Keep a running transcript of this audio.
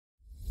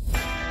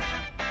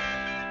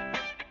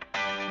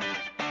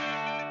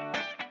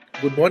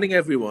Good morning,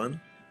 everyone.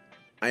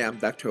 I am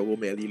Dr.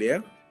 Romel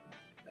Hilaire.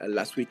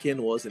 Last weekend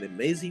was an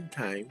amazing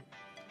time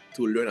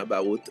to learn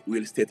about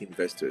real estate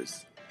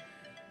investors.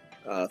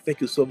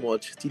 Thank you so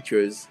much,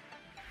 teachers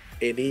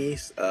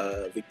Ennis,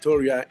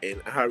 Victoria,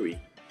 and Harry,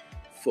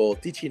 for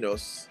teaching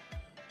us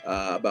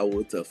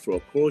about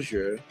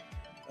foreclosure,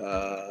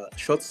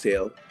 short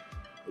sale,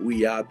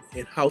 rehab,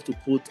 and how to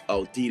put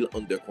our deal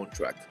under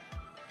contract.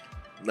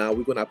 Now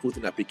we're gonna put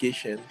in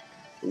application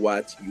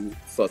what you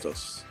taught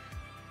us.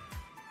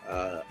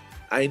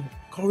 I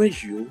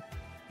encourage you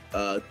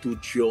to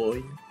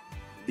join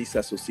this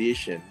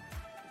association.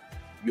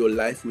 Your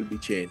life will be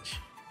changed.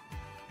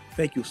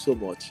 Thank you so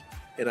much,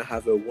 and I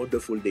have a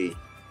wonderful day.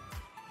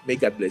 May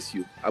God bless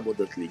you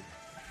abundantly.